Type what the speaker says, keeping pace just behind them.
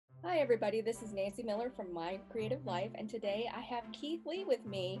Hi, everybody. This is Nancy Miller from My Creative Life, and today I have Keith Lee with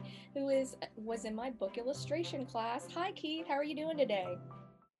me, who was in my book illustration class. Hi, Keith. How are you doing today?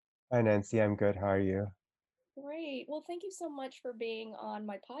 Hi Nancy, I'm good. How are you? Great. Well, thank you so much for being on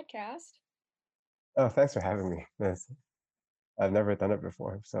my podcast. Oh, thanks for having me. I've never done it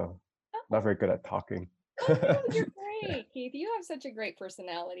before, so not Oh, very good at talking. oh no, you're Yeah. great, Keith. You have such a great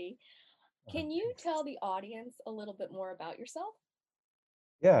personality. Can you Thanks. tell the audience a little bit more about yourself?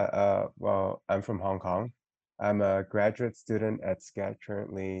 Yeah, well, I'm from Hong Kong. I'm a graduate student at SCAD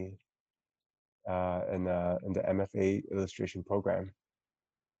currently in the MFA illustration program.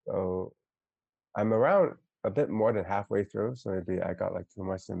 So I'm around a bit more than halfway through, so maybe I got like 2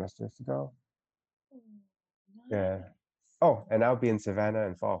 more semesters to go. Mm, Yeah. nice. Oh, and I'll be in Savannah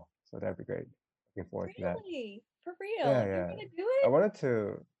in fall, so that'd be great. Looking forward to that. Really? For real? Yeah, You're yeah. gonna do I it? wanted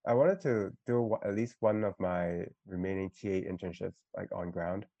to I wanted to do at least one of my remaining TA internships like on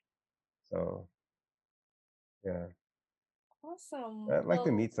ground. So yeah, Awesome. I'd like to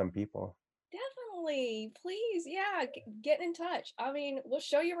Well, meet some people. definitely. Please, yeah, get in touch. I mean, we'll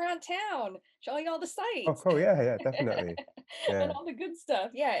show you around town, show you all the Oh, sights cool. Yeah, yeah, definitely. and Yeah. all the good stuff.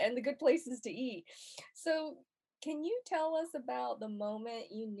 Yeah, and the good places to eat. So, can you tell us about the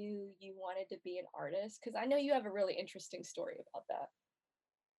moment you knew you wanted to be an artist? Because I know you have a really interesting story about that.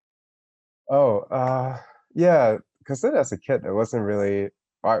 Oh, yeah. Because then as a kid, it wasn't really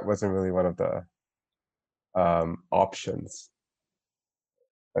art wasn't really one of the options.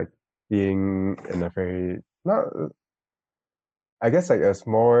 Like being in a very not I guess like it's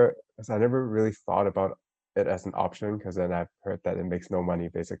more as I never really thought about it as an option because then I've heard that it makes no money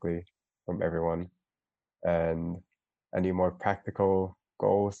basically from everyone and I need more practical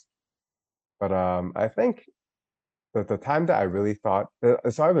goals. But I think the time that I really thought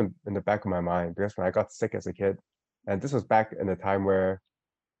it's always been in the back of my mind because when I got sick as a kid, and this was back in the time where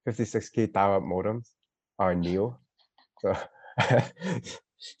 56K dial-up modems are new. So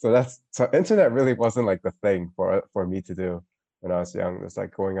so internet really wasn't like the thing for me to do when I was young. It's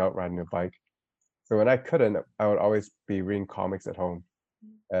like going out riding a bike. So when I couldn't, I would always be reading comics at home,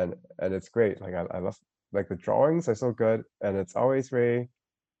 and it's great. Like I love like the drawings are so good, and it's always very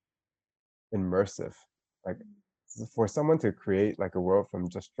immersive. Like for someone to create like a world from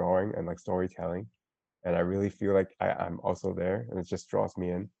just drawing and like storytelling, and I really feel like I'm also there, and it just draws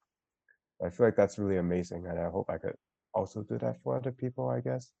me in. I feel like that's really amazing, and I hope I could also do that for other people. I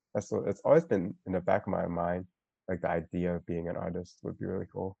guess that's what it's always been in the back of my mind. Like the idea of being an artist would be really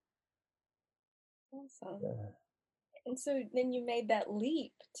cool. Awesome. Yeah. And so then you made that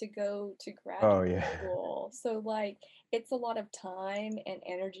leap to go to Oh graduate yeah. school. So like it's a lot of time and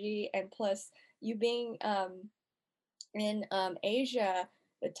energy and plus you being in Asia,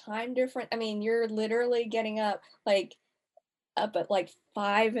 the time different. I mean, you're literally getting up at like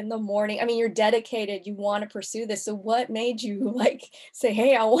 5 in the morning. I mean, you're dedicated, you want to pursue this. So what made you like say,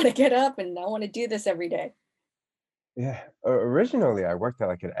 hey, I want to get up and I want to do this every day? Yeah, originally I worked at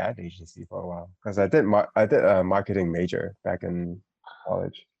like an ad agency for a while because I did a marketing major back in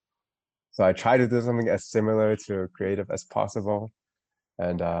college. So I tried to do something as similar to creative as possible.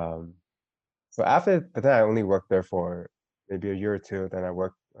 And so after, but then I only worked there for maybe a year or two. Then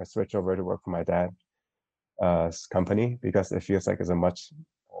I switched over to work for my dad's company because it feels like it's a much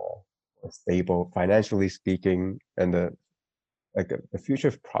more stable, financially speaking, and the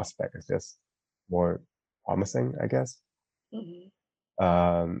future prospect is just more promising, I guess. Mhm.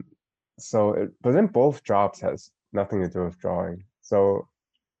 Um, but then both jobs has nothing to do with drawing. So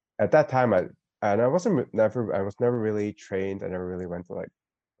at that time, I wasn't never I was never really trained. I never really went to like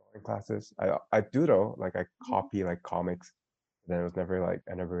drawing classes. I doodle like I Mhm. copy like comics. Then it was never like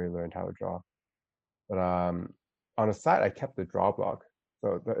I never really learned how to draw. But on the side, I kept the draw blog.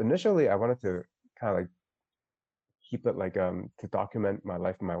 So initially, I wanted to kind of like keep it like to document my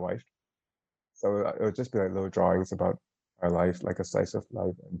life with my wife. So it would just be like little drawings about our life, like a slice of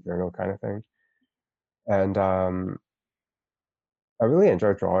life and journal kind of thing. And I really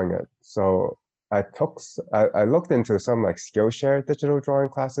enjoy drawing it. So I looked into some like Skillshare digital drawing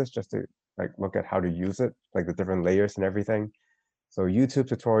classes just to like look at how to use it, like the different layers and everything. So YouTube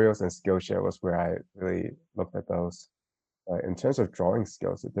tutorials and Skillshare was where I really looked at those. In terms of drawing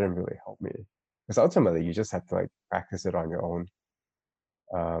skills, it didn't really help me because ultimately you just have to like practice it on your own.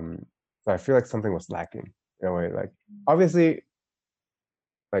 Um, so I feel like something was lacking in a way. Like obviously,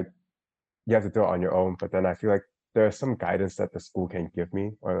 like you have to do it on your own, but then I feel like there's some guidance that the school can give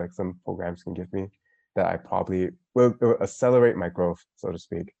me or like some programs can give me that I probably will accelerate my growth, so to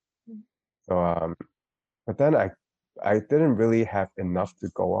speak. Mhm. So but then I didn't really have enough to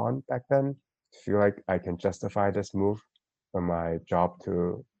go on back then to feel like I can justify this move. from my job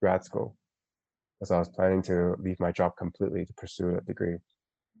to grad school because I was planning to leave my job completely to pursue a degree.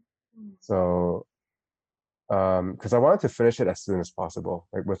 Mm. So, because I wanted to finish it as soon as possible,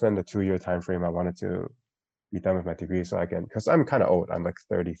 like within the 2 year time frame, I wanted to be done with my degree so I can, because I'm kind of old. I'm like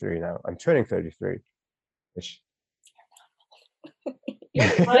 33 now. I'm turning 33, which You're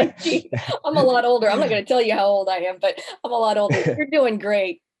fine. I'm a lot older. I'm not going to tell you how old I am, but I'm a lot older. You're doing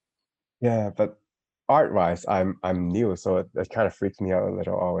great. yeah, but art-wise, I'm new, so it kind of freaks me out a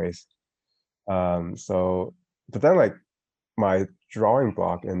little always. So, but then like my drawing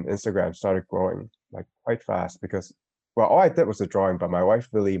block in Instagram started growing like quite fast because, well, all I did was the drawing, but my wife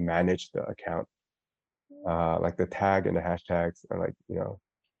really managed the account, like the tag and the hashtags and like,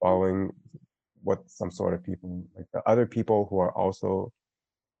 following what some sort of people, like the other people who are also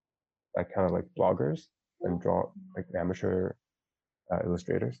like kind of like bloggers and draw like amateur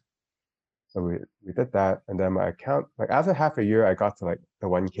illustrators. So we did that, and then my account, like after half a year, I got to like the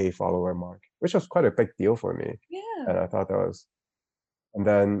 1K follower mark, which was quite a big deal for me, Yeah. and I thought that was. And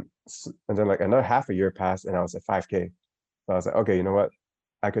then like another half a year passed, and I was at 5K. So I was like, okay, you know what?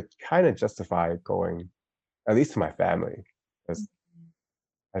 I could kind of justify going at least to my family, because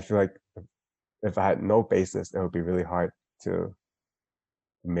I feel like if I had no basis, it would be really hard to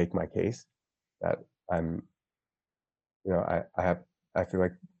make my case that I'm, I have, I feel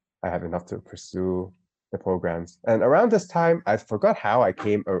like I have enough to pursue the programs. And around this time, I forgot how I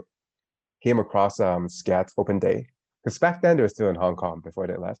came across SCAD Open Day, because back then they were still in Hong Kong before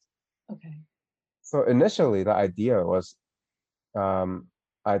they left. Okay. So initially, the idea was um,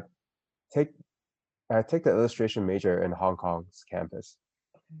 I take I take the illustration major in Hong Kong's campus.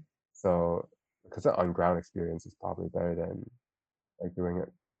 So because the on ground experience is probably better than like doing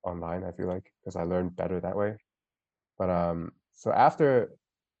it online, I feel like, because I learned better that way. But so after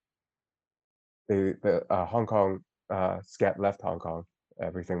the Hong Kong SCAT left Hong Kong,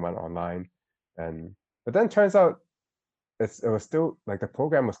 everything went online, and but then turns out it was still like the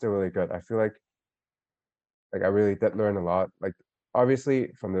program was still really good. I feel like I really did learn a lot. Like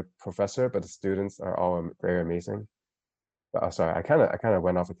obviously from the professor, but the students are all very amazing. But, oh, sorry, I kind of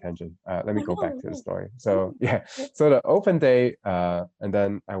went off a tangent. Let me Oh, go back no, to the no. story. No, So yeah, no. so the open day, and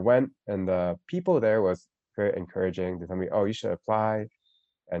then I went, and the people there was very encouraging. They told me, "Oh, you should apply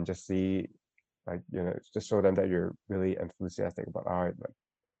and just see, like just show them that you're really enthusiastic about art. Like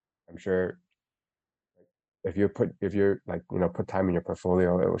I'm sure if you're like put time in your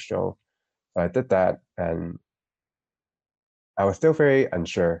portfolio, it will show." So I did that, and I was still very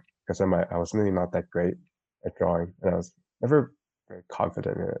unsure because I was really not that great at drawing, and I was never very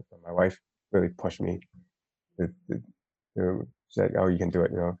confident in it. But my wife really pushed me to say, "Oh, you can do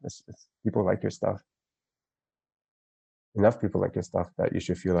it. It's people like your stuff. Enough people like your stuff that you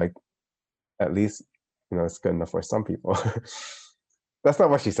should feel like at least it's good enough for some people." That's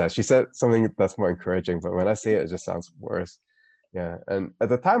not what she said. She said something that's more encouraging, but when I say it, it just sounds worse. Yeah, and at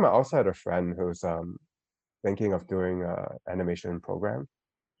the time, I also had a friend who's thinking of doing a animation program.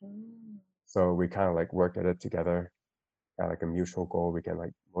 Mm. So we kind of like work at it together, got like a mutual goal. We can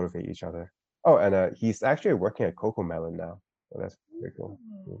like motivate each other. Oh, and he's actually working at Coco Melon now, so that's pretty cool.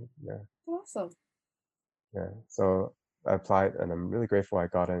 Mm. Yeah, Awesome. yeah. So I applied, and I'm really grateful I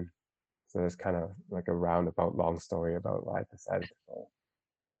got in. So it's kind of like a roundabout long story about why I decided to go.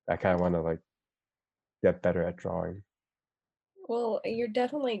 I kind of want to like get better at drawing. Well, you're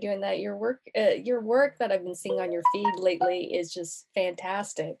definitely doing that. Your work that I've been seeing on your feed lately is just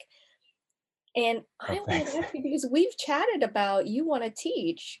fantastic. And Oh, I wanted thanks. to ask you because we've chatted about you want to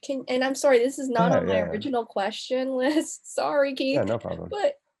teach. And I'm sorry, this is not Yeah, on my yeah, original question list. Sorry, yeah. Keith. No problem.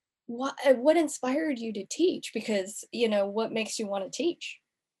 But what inspired you to teach? Because, what makes you want to teach?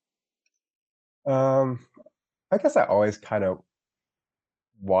 Um, I guess I always kind of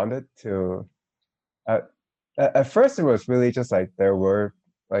wanted to. At, at first, it was really just like there were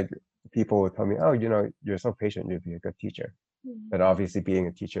like people would tell me, "Oh, you're so patient. You'd be a good teacher." Mhm. But obviously, being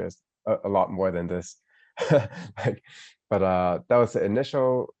a teacher is a lot more than this. Like, but that was the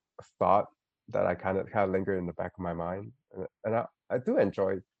initial thought that I kind of lingered in the back of my mind, and I do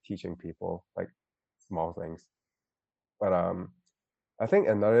enjoy teaching people like small things. But I think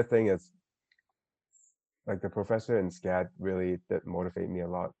another thing is like the professor in SCAD really did motivate me a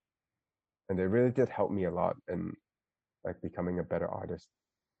lot, and they really did help me a lot in like becoming a better artist.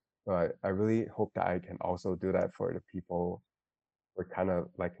 So I really hope that I can also do that for the people who are kind of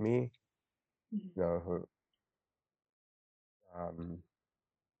like me, Mhm. who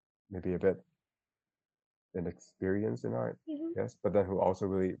maybe a bit inexperienced in art, Mhm. yes, but then who also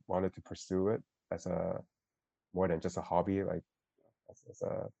really wanted to pursue it as a more than just a hobby, like as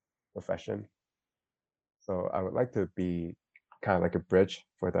a profession. So I would like to be kind of like a bridge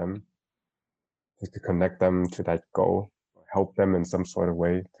for them, just to connect them to that goal, help them in some sort of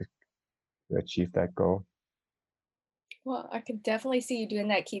way to achieve that goal. Well, I could definitely see you doing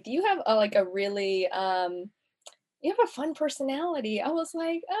that, Keith. You have a, like a really you have a fun personality. I was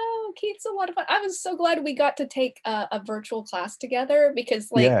like, oh, Keith's a lot of fun. I was so glad we got to take a virtual class together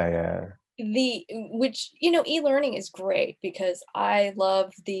because like Yeah, yeah, the which e-learning is great because I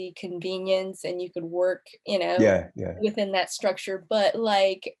love the convenience and you could work yeah, yeah. within that structure, but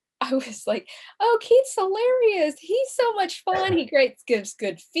like I was like, oh, Keith's hilarious, he's so much fun, he great gives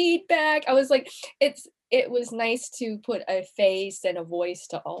good feedback. I was like, it was nice to put a face and a voice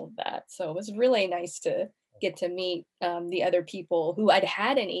to all of that, so it was really nice to get to meet the other people who I'd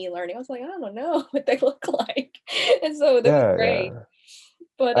had in e-learning. I was like, I don't know what they look like, and so that was Yeah, great. yeah.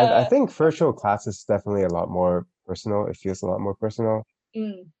 But I think virtual class is definitely a lot more personal. It feels a lot more personal,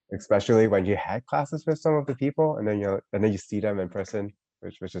 mm, especially when you had classes with some of the people, and then you see them in person,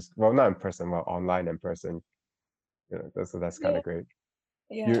 which is, well, not in person, well, online in person. You know, so that's kind yeah, of great.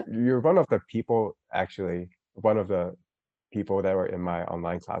 yeah. You're one of the people, actually, one of the people that were in my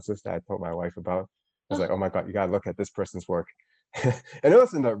online classes that I told my wife about. I was like, oh my God, you gotta look at this person's work. And it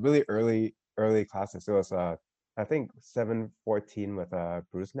was in the really early classes. It was I think 714 with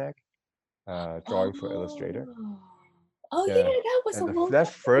Bruce Neck, drawing for Illustrator. Oh. Oh, Yeah. yeah, that was a And long that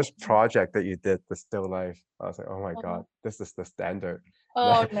time first ago. project that you did, the still life, I was like, oh my Uh-huh. God, this is the standard.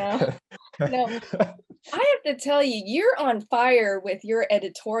 Oh, no. No, I have to tell you, you're on fire with your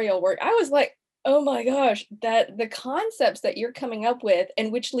editorial work. I was like, "Oh my gosh, that the concepts that you're coming up with,"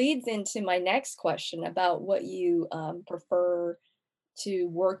 and which leads into my next question about what you, prefer to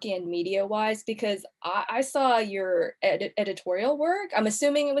work in media-wise, because I saw your editorial work. I'm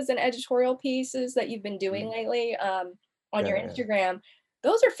assuming it was in editorial pieces that you've been doing Mm, lately, on your yeah, yeah. Instagram.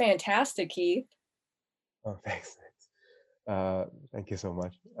 Those are fantastic, Keith. Oh, thanks. Thank you so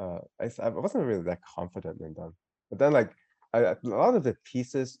much. I wasn't really that confident in them, but then like a lot of the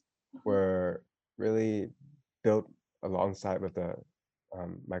pieces Mhm. were really built alongside with the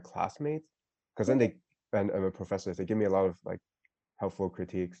my classmates, because then Cool. they and my professors, they give me a lot of like helpful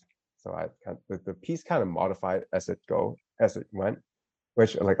critiques. So the piece kind of modified as it went.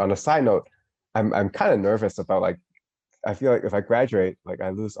 Which, like, on a side note, I'm kind of nervous about, like, I feel like if I graduate, like, I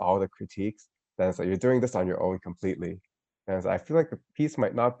lose all the critiques. Then it's like you're doing this on your own completely, and I feel like the piece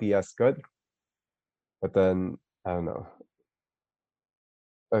might not be as good. But then I don't know.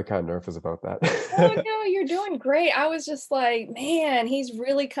 I'm kind of nervous about Oh, that. no, you're doing great. I was just like, man, he's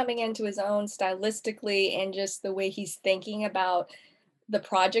really coming into his own stylistically and just the way he's thinking about the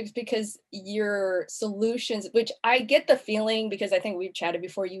projects because your solutions, which I get the feeling because I think we've chatted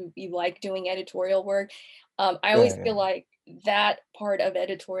before, you like doing editorial work. I always Yeah, yeah. feel like that part of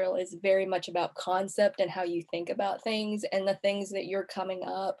editorial is very much about concept and how you think about things and the things that you're coming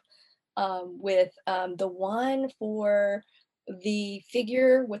up with the one for the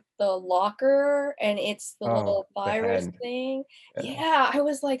figure with the locker and it's the Oh, little the virus hand. thing. Yeah. Yeah, I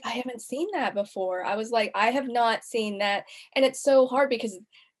was like, I haven't seen that before. I was like, I have not seen that. And it's so hard because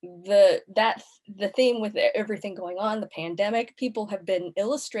the theme with everything going on, the pandemic, people have been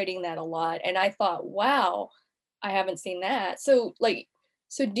illustrating that a lot. And I thought, wow, I haven't seen that. So like,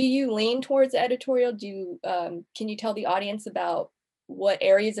 so do you lean towards editorial? Do you can you tell the audience about what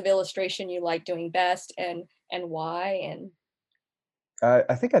areas of illustration you like doing best and why? And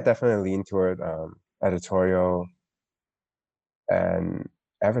I think I definitely lean toward editorial and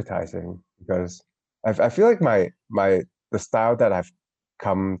advertising, because I feel like the style that I've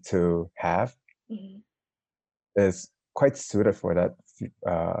come to have Mhm. is quite suited for that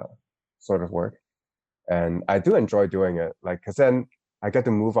sort of work, and I do enjoy doing it. Like, because then I get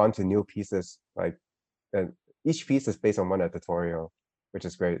to move on to new pieces. Like, and each piece is based on one editorial, which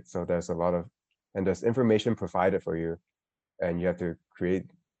is great. So there's information provided for you, and you have to create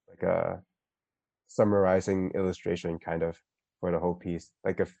like a summarizing illustration kind of for the whole piece.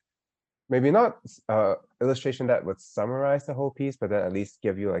 Like, if maybe not illustration that would summarize the whole piece, but then at least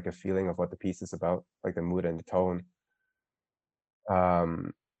give you like a feeling of what the piece is about, like the mood and the tone.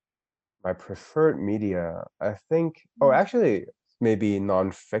 Um, my preferred media, I think, oh, Mm. actually, maybe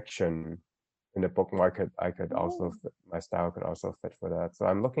nonfiction in the book market. Oh, My style could also fit for that. So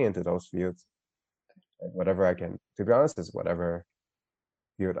I'm looking into those fields, like whatever I can. To be honest, is whatever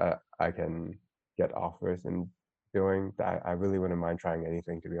field I can get offers in doing. That I really wouldn't mind trying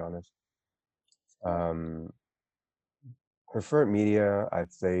anything. To be honest. oh, Um, Preferred media,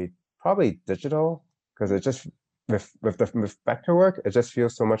 I'd say probably digital, because mm, it just with vector work, it just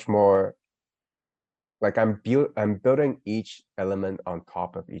feels so much more like I'm building each element on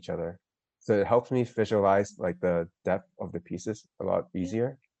top of each other. So it helps me visualize like the depth of the pieces a lot Yeah.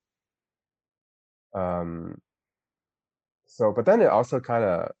 easier. Um, so, but then it also kind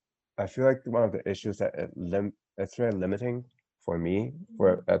of, I feel like one of the issues that it's very limiting for me Mhm.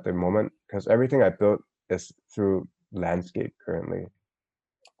 for at the moment, because everything I built is through landscape currently,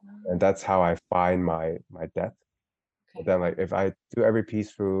 and Oh, that's how I find my depth. But okay. then like if I do every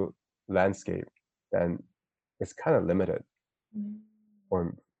piece through landscape, then it's kind of limited, Mm.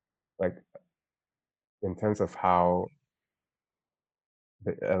 or like in terms of how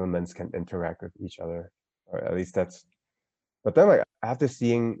the elements can interact with each other, or at least that's. But then like after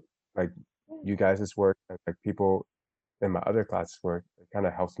seeing like Yeah. you guys' work and like people in my other classes work, it kind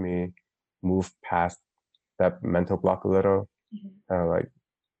of helps me move past that mental block a little. Mhm. Kind of like,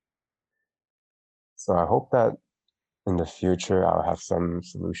 so I hope that in the future I'll have some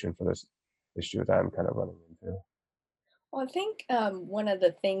solution for this issue that I'm kind of running into. Well, I think one of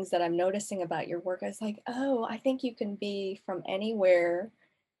the things that I'm noticing about your work is like, oh, I think you can be from anywhere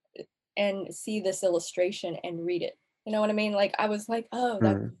and see this illustration and read it. You know what I mean? Like I was like, oh,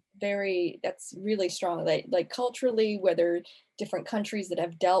 Mm. that's really strong. Like culturally, whether different countries that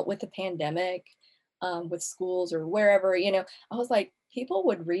have dealt with the pandemic, with schools or wherever, I was like, people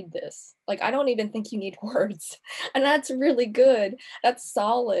would read this. Like I don't even think you need words. And that's really good. That's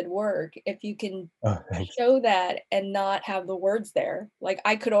solid work if you can Oh, thanks. show that and not have the words there. Like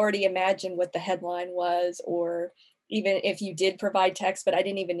I could already imagine what the headline was, or even if you did provide text, but I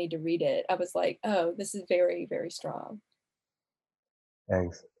didn't even need to read it. I was like, "Oh, this is very, very strong."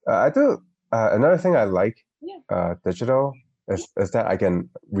 Thanks. I do. Another thing I like Yeah, digital yeah, is that I can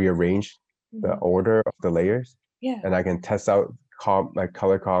rearrange the mhm, order of the layers, yeah, and I can test out like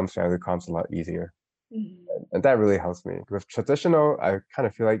color comps, shadow comps a lot easier. mhm, And that really helps me. With traditional, I kind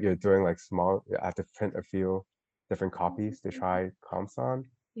of feel like you're doing like small, I have to print a few different copies to mhm, try comps on,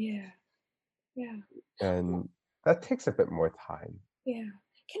 yeah, yeah, and that takes a bit more time. yeah.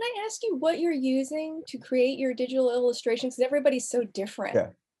 Can I ask you what you're using to create your digital illustrations? Because everybody's so different. Yeah.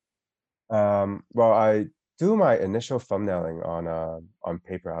 Well, I do my initial thumbnailing on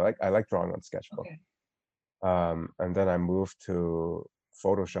paper. I like drawing on Sketchbook. Okay. And then I moved to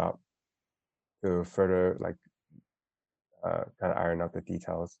Photoshop to further like kind of iron out the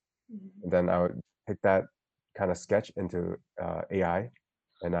details. Mhm. And then I would pick that kind of sketch into AI,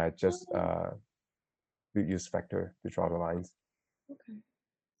 and I just Oh, use vector to draw the lines, okay.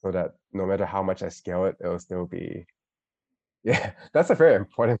 so that no matter how much I scale it, it'll still be. Yeah, that's a very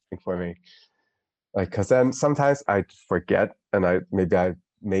important thing for me. Like, cause then sometimes I forget, and I made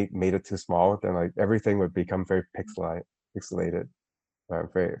it too small, then like everything would become very pixelated. I'm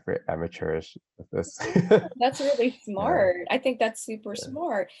very very amateurish with this. That's really Yeah. smart. I think that's super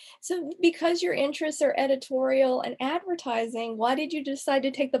smart. So, because your interests are editorial and advertising, why did you decide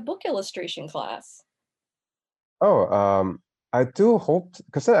to take the book illustration class? Oh, I do hope,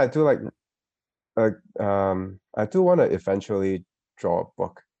 because I do I do want to eventually draw a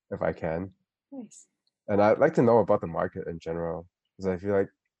book if I can, Nice. and I'd like to know about the market in general, because I feel like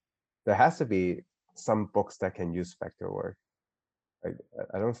there has to be some books that can use vector work. Like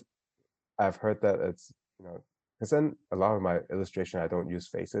I don't, I've heard that it's, because then a lot of my illustration I don't use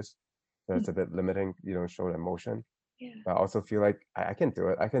faces, so Mm, it's a bit limiting. You don't show the emotion. yeah. But I also feel like I can do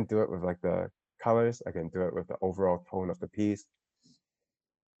it. I can do it with like the colors. I can do it with the overall tone of the piece,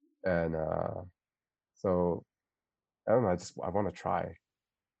 and so I don't know. I want to try.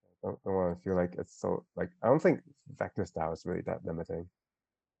 Don't want to feel like it's so like I don't think vector style is really that limiting.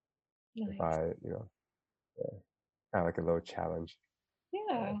 If Nice. I, kind of like a little challenge.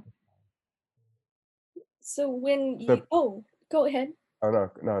 Uh, Yeah. So when the go ahead. oh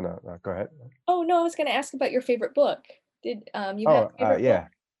no no no no go ahead. Oh no, I was going to ask about your favorite book. Did you have Oh a favorite book? yeah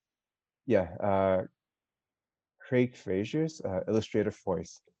yeah Craig Frazier's Illustrative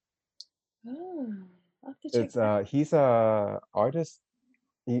Voice. Oh, I'll have to check It's that he's a artist.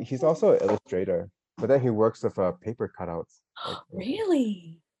 He's also an illustrator, but then he works with paper cutouts. Like out.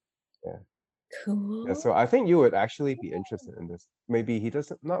 Really? yeah. Yeah, Cool. so I think you would actually be interested in this. Maybe he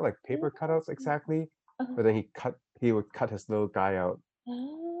doesn't not like paper cutouts exactly, Uh, but then he would cut his little guy out,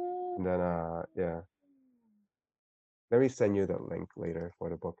 oh, and then yeah. Let me send you the link later for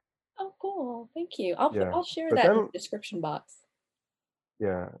the book. oh, cool. Thank you. Yeah. I'll share But that in then the description box.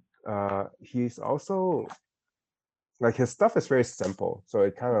 yeah, he's also like his stuff is very simple. So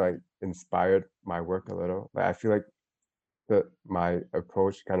it kind of like inspired my work a little. Like I feel like that my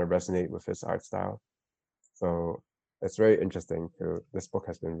approach kind of resonate with his art style. So it's very interesting too. This book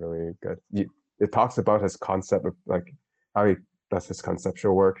has been really good. It talks about his concept of like how he does his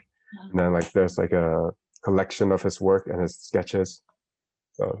conceptual work, Uh, and then like there's like a collection of his work and his sketches.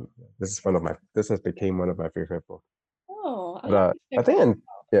 So this has became one of my favorite books. Oh, I'll But have to I check think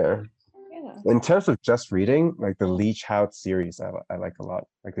that. yeah, Yeah. in terms of just reading, like the Lee Child series, I like a lot,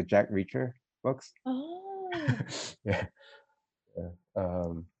 like the Jack Reacher books. Oh. Yeah,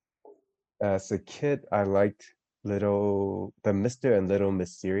 yeah. As a kid, I liked the Mr. and Little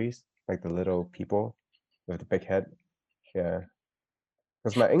Miss series, like the little people with the big head. Yeah,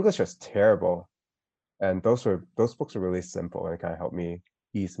 because my English was terrible, and those books were really simple and kind of helped me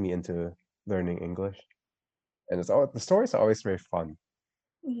ease me into learning English. And the stories are always very fun.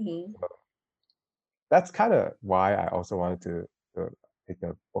 Mhm. So that's kind of why I also wanted to take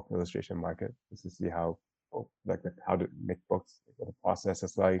the book illustration market, just to see how how to make books, like, what the process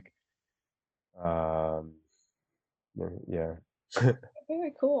is like. Um, yeah.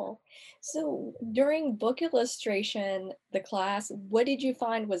 Very cool. So during book illustration, the class, what did you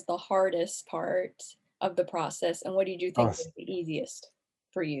find was the hardest part of the process, and what did you Oh, think was the easiest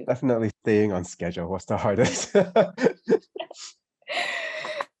for you? definitely staying on schedule was the hardest.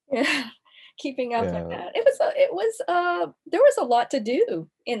 Yeah, keeping up with Yeah, that. There was a lot to do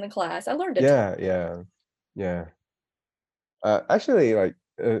in the class. I learned a ton. yeah, yeah, yeah. Actually,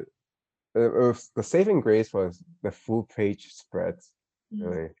 the saving grace was the full page spreads, Mhm.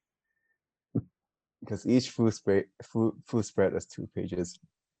 really, because each full spread is 2 pages.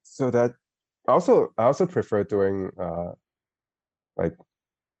 So that I also prefer doing like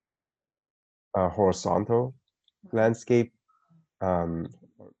horizontal Uh-huh. landscape um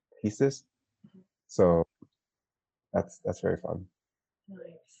pieces. So that's very fun,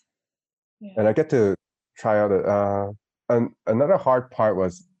 Nice. Yeah. and I get to try out it. Another hard part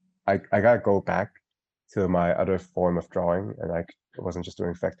was I gotta go back to my other form of drawing, and I wasn't just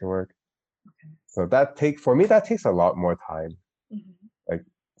doing vector work. Okay. So for me that takes a lot more time. Mhm. Like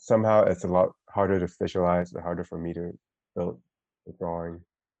somehow it's a lot harder to visualize, and harder for me to build the drawing.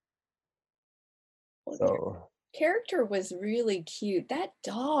 Well, your So character was really cute. That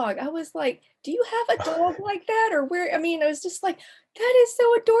dog, I was like, "Do you have a dog like that?" Or where I mean, I was just like, "That is so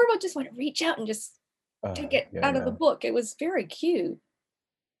adorable." I just wanna reach out and just take it yeah, out of the yeah. book. It was very cute.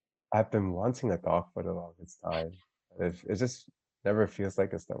 I've been wanting a dog for the longest time. It just never feels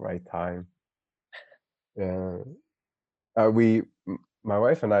like it's the right time. Yeah. My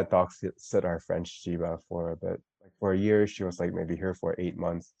wife and I dog sit our French Shiba for a bit. Like for a year, she was like maybe here for 8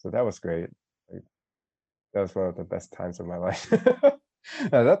 months. So that was great. Like that was one of the best times of my life.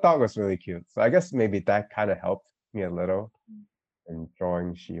 Yeah, that dog was really cute. So I guess maybe that kind of helped me a little in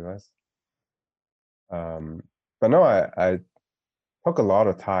drawing Shivas. Um, but no, I took a lot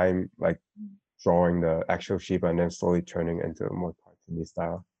of time like drawing the actual Shiba and then slowly turning into a more cartoony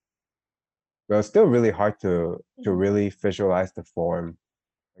style. But it's still really hard to Mhm. really visualize the form,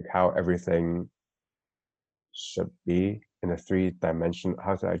 like how everything should be in a three-dimension.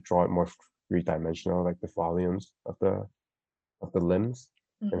 How do I draw it more three-dimensional, like the volumes of the limbs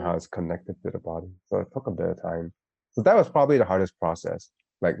and Mhm. how it's connected to the body. So it took a bit of time. So that was probably the hardest process,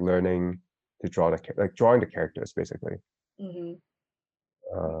 like learning to like drawing the characters basically. Mhm.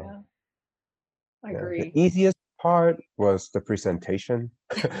 Uh, Yeah, I yeah, the agree. easiest part was the presentation,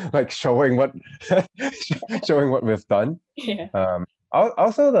 like showing what we've done. Yeah.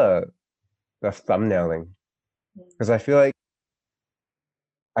 Also the thumbnailing, Mm. because I feel like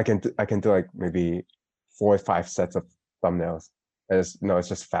I can do like maybe 4 or 5 sets of thumbnails. And it's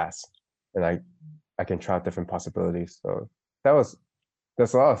just fast, and I can try out different possibilities. So that was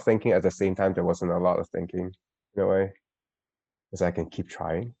there's a lot of thinking at the same time. There wasn't a lot of thinking in a way, because I can keep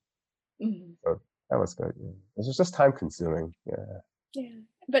trying. Mhm. So that was good. Yeah. It was just time consuming. Yeah. Yeah,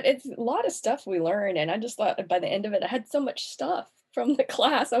 but it's a lot of stuff we learn, and I just thought by the end of it, I had so much stuff from the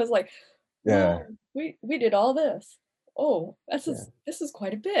class. I was like, Yeah. "Whoa, we did all this. Oh, Yeah. this is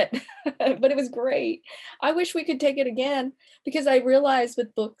quite a bit." But it was great. I wish we could take it again because I realized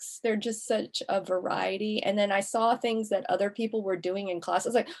with books, they're just such a variety, and then I saw things that other people were doing in class. I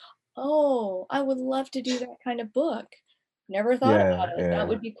was like, "Oh, I would love to do that kind of book. Never thought Yeah. about it. That Yeah.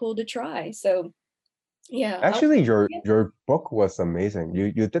 would be cool to try." So, yeah, I Actually, yeah. your book was amazing.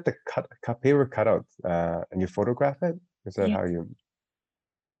 You did the paper cutouts, and you photograph it. Is that Yeah. how you?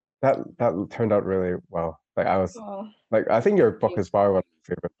 That turned out really well. Oh, I think your book you. is probably one of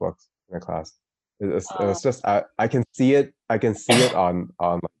my favorite books in the class. It Oh, was just I can see it on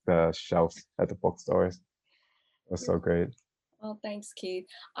like the shelves at the bookstores. It was you're so great. well, thanks, Keith.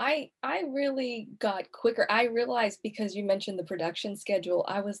 I really got quicker. I realized because you mentioned the production schedule,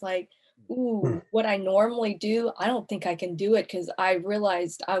 I was like, "Ooh, what I normally do, I don't think I can do it," because I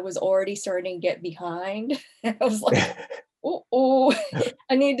realized I was already starting to get behind. I was like, oh,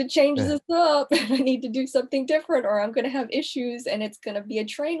 I need to change this up. I need to do something different, or I'm going to have issues and it's going to be a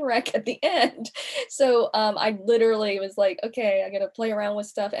train wreck at the end. So I literally was like, okay, I got to play around with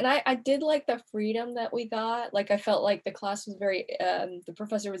stuff. And I did like the freedom that we got. Like, I felt like the class was the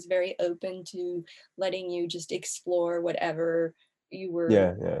professor was very open to letting you just explore whatever you were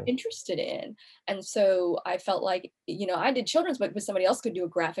Yeah, yeah. interested in. And so I felt like, I did children's book, but somebody else could do a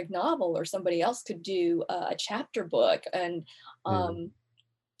graphic novel, or somebody else could do a chapter book. And Mm. um,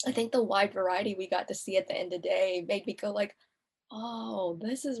 I think the wide variety we got to see at the end of the day made me go like, oh,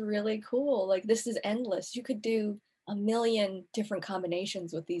 this is really cool. Like, this is endless. You could do a million different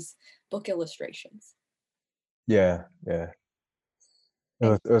combinations with these book illustrations. Yeah, yeah.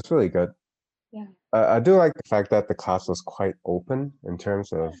 And It was really good. yeah, I do like the fact that the class was quite open in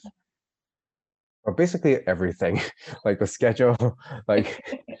terms of basically everything, like the schedule, like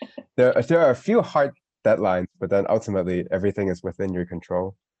there are a few hard deadlines, but then ultimately everything is within your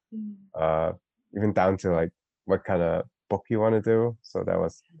control. Mm, Uh, Even down to like what kind of book you want to do. So that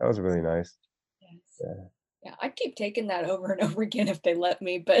was really nice. yes. Yeah. Yeah, I'd keep taking that over and over again if they let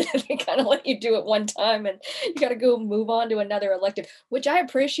me, but they kinda let you do it one time and you gotta go move on to another elective, which I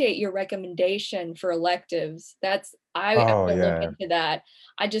appreciate your recommendation for electives. I am Oh gonna look yeah, into that.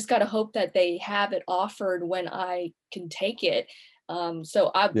 I just gotta hope that they have it offered when I can take it. But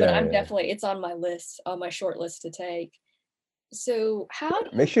yeah, I'm yeah. definitely it's on my list, on my short list to take. So how do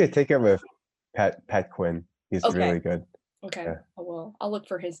Make sure you take it with Pat Quinn. He's okay. really good. Okay. Yeah. Oh, well, I'll look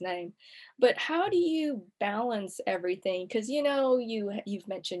for his name. But how do you balance everything? Because you've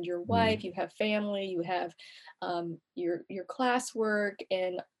mentioned your Mm. wife, you have family, you have your classwork,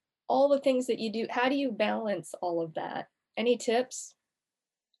 and all the things that you do. How do you balance all of that? Any tips?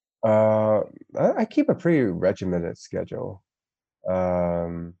 Uh, I keep a pretty regimented schedule.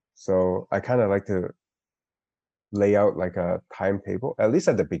 So I kind of like to lay out like a timetable, at least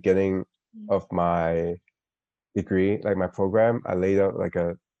at the beginning Mm, of my degree, like my program. I laid out like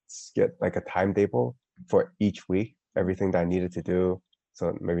like a timetable for each week, mm, everything that I needed to do.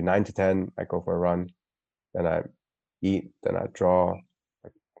 So maybe 9 to 10, I go for a run, then I eat, then I draw,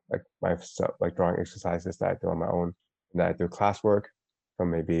 like like drawing exercises that I do on my own. And then I do classwork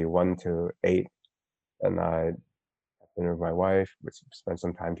from maybe 1 to 8, and I have dinner with my wife, which spend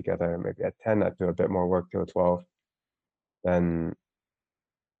some time together. Maybe at 10, I do a bit more work till 12. Then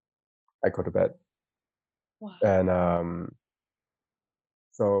I go to bed. wow. And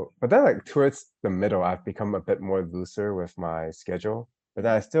but then like towards the middle, I've become a bit more looser with my schedule. But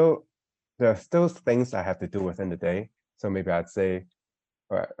then there are still things I have to do within the day. So maybe I'd say,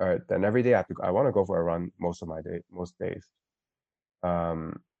 all right, then every day I want to go for a run most days.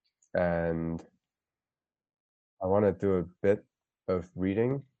 Um, and I want to do a bit of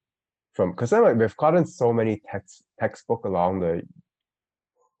reading because then like we've gotten so many textbook along the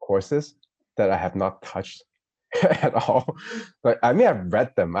courses that I have not touched at all. Like I mean, I've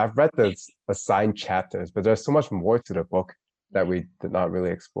read them. I've read the assigned chapters, but there's so much more to the book that Yeah. we did not really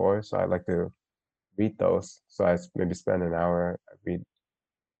explore. So I like to read those. So maybe spend an hour.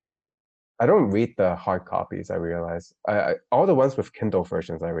 I don't read the hard copies. I realize all the ones with Kindle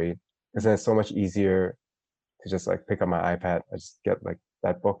versions I read because then it's so much easier to just like pick up my iPad. I just get like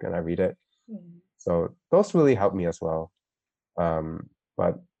that book and I read it. Mhm. So those really help me as well.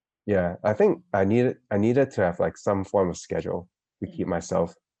 But yeah, I think I needed to have like some form of schedule to Mhm. keep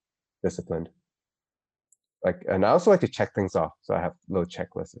myself disciplined. Like, and I also like to check things off, so I have little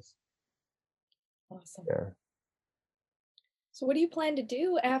checklists. Awesome. Yeah. So what do you plan to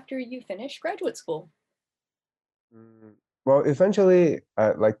do after you finish graduate school? Mm, Well, eventually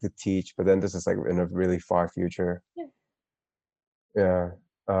I'd like to teach, but then this is like in a really far future. Yeah. Yeah.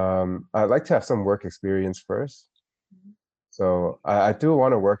 I'd like to have some work experience first. Mhm. So I do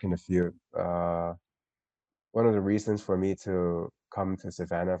want to work in the field. One of the reasons for me to come to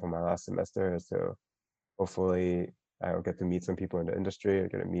Savannah for my last semester is to hopefully I'll get to meet some people in the industry. I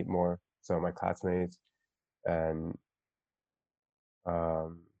get to meet more some of my classmates, and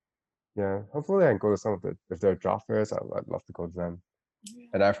um, yeah, hopefully I can go to some of the if there are job fairs. I'd love to go to them. Yeah.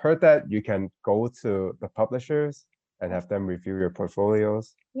 And I've heard that you can go to the publishers and have them review your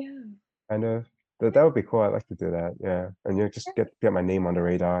portfolios. Yeah. Kind of that would be cool. I'd like to do that. Yeah, and you just get my name on the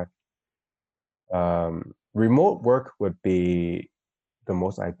radar. Remote work would be the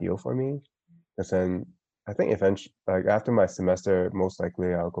most ideal for me, because then I think eventually, like after my semester, most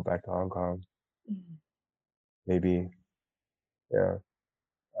likely I'll go back to Hong Kong. Mhm. Maybe, yeah.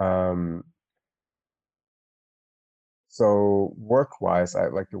 Um, so work-wise, I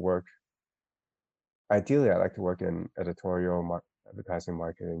like to work. Ideally, I like to work in advertising,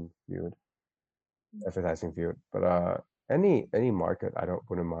 marketing field, advertising field. But any market, I don't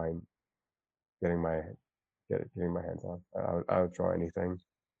wouldn't mind getting my getting my hands on. I'll draw anything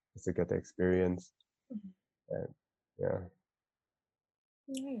just to get the experience. Mhm. And yeah,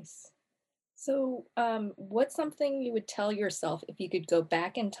 Nice. So, what's something you would tell yourself if you could go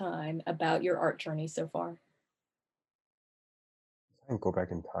back in time about your art journey so far? I can go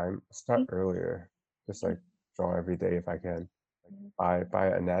back in time, start earlier, just like draw every day if I can. Like Mhm. buy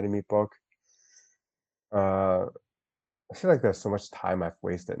an anatomy book. Uh, I feel like there's so much time I've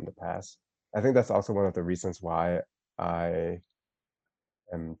wasted in the past. I think that's also one of the reasons why I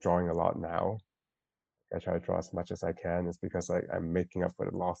am drawing a lot now. I try to draw as much as I can is because like I'm making up for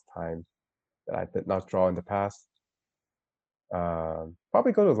the lost time that I did not draw in the past.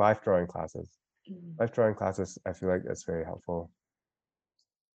 Probably go to live drawing classes. Mhm. Live drawing classes, I feel like it's very helpful.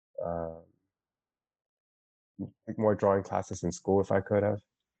 Um, like more drawing classes in school if I could have.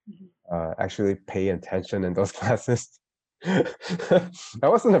 Mhm. Actually pay attention in those classes. I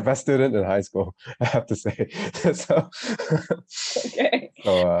wasn't the best student in high school, I have to say. So, Okay.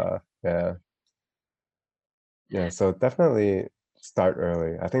 yeah, yeah. So definitely start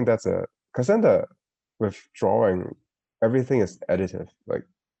early. I think that's a because then with drawing, everything is additive. Like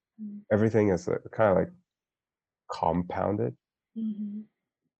Mhm. everything is kind of like compounded. Mhm.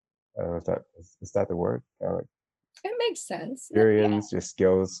 I don't know if is that the word? Like It makes sense. No, yeah. experience, your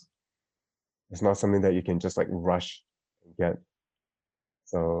skills. It's not something that you can just like rush and get.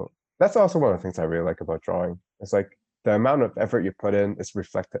 So that's also one of the things I really like about drawing. It's like the amount of effort you put in is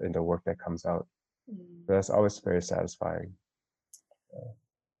reflected in the work that comes out. Mm. That's always very satisfying.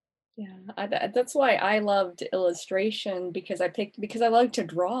 Yeah, that's why I loved illustration because I like to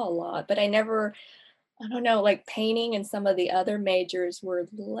draw a lot, but I don't know, like painting and some of the other majors were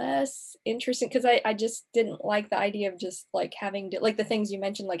less interesting because I just didn't like the idea of just like having to, like the things you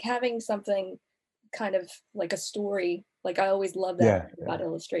mentioned, like having something kind of like a story. Like I always love that Yeah, about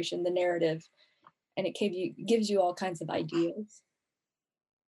illustration, the narrative, and it gives you all kinds of ideas.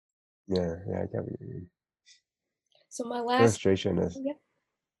 yeah. I get what you mean. So my last, Illustration is yeah.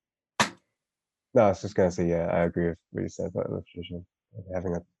 no. I was just gonna say yeah. I agree with what you said about illustration. Like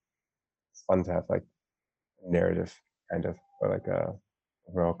having a it's fun to have like a narrative kind of or like a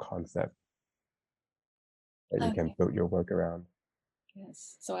overall concept that you can Okay. build your work around.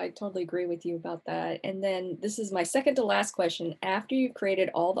 Yes. So I totally agree with you about that. And then this is my second to last question. After you created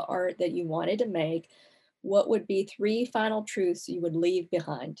all the art that you wanted to make, what would be three final truths you would leave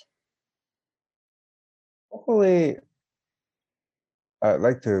behind? Hopefully, I'd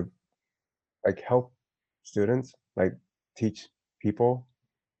like to like help students, like teach people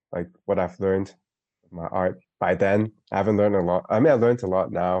like what I've learned with my art. By then, I haven't learned a lot. I mean, I learned a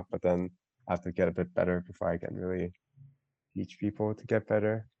lot now, but then I have to get a bit better before I can really teach people to get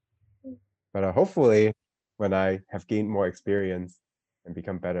better. But hopefully, when I have gained more experience and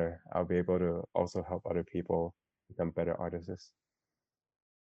become better, I'll be able to also help other people become better artists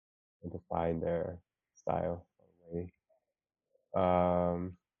and to find their style or way.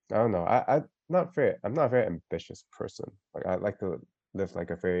 I don't know. I'm not a very ambitious person. Like I like to live like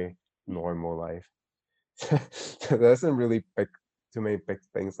a very normal life. There isn't really too many big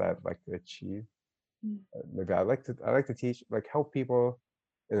things that I'd like to achieve. Mm. Maybe I like to teach like help people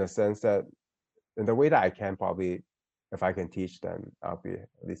in a sense that in the way that I can probably if I can teach them, I'll be at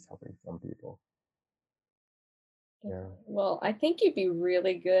least helping some people. Yeah. Yeah. Well, I think you'd be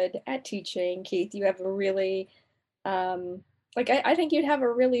really good at teaching, Keith. You have a really, um, I think you'd have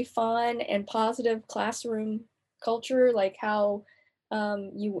a really fun and positive classroom culture, like how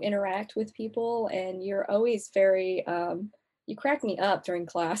you interact with people, and you're always you crack me up during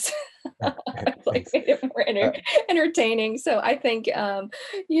class. It's like Thanks. made it more Uh, entertaining. So I think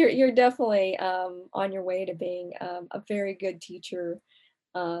you're definitely on your way to being a very good teacher.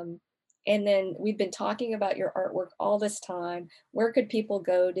 Um, and then we've been talking about your artwork all this time. Where could people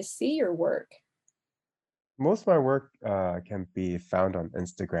go to see your work? Most of my work can be found on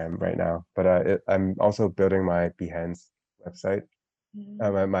Instagram right now, but I'm also building my Behance website. Mm.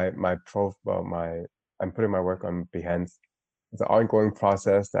 My I'm putting my work on Behance. It's an ongoing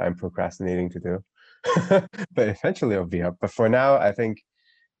process that I'm procrastinating to do, but eventually it'll be up. But for now, I think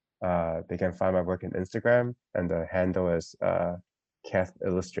they can find my work in Instagram, and the handle is Keth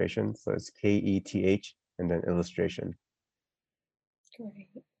Illustration. So it's KETH and then illustration. Great.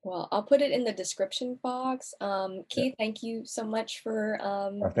 Well, I'll put it in the description box. Yeah. Keith, thank you so much for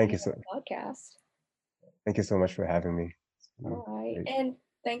Thank being you on so the podcast. thank you so much for having me. It's been All right. great. And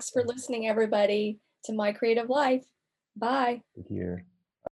thanks for listening, everybody, to My Creative Life. Bye. Thank you.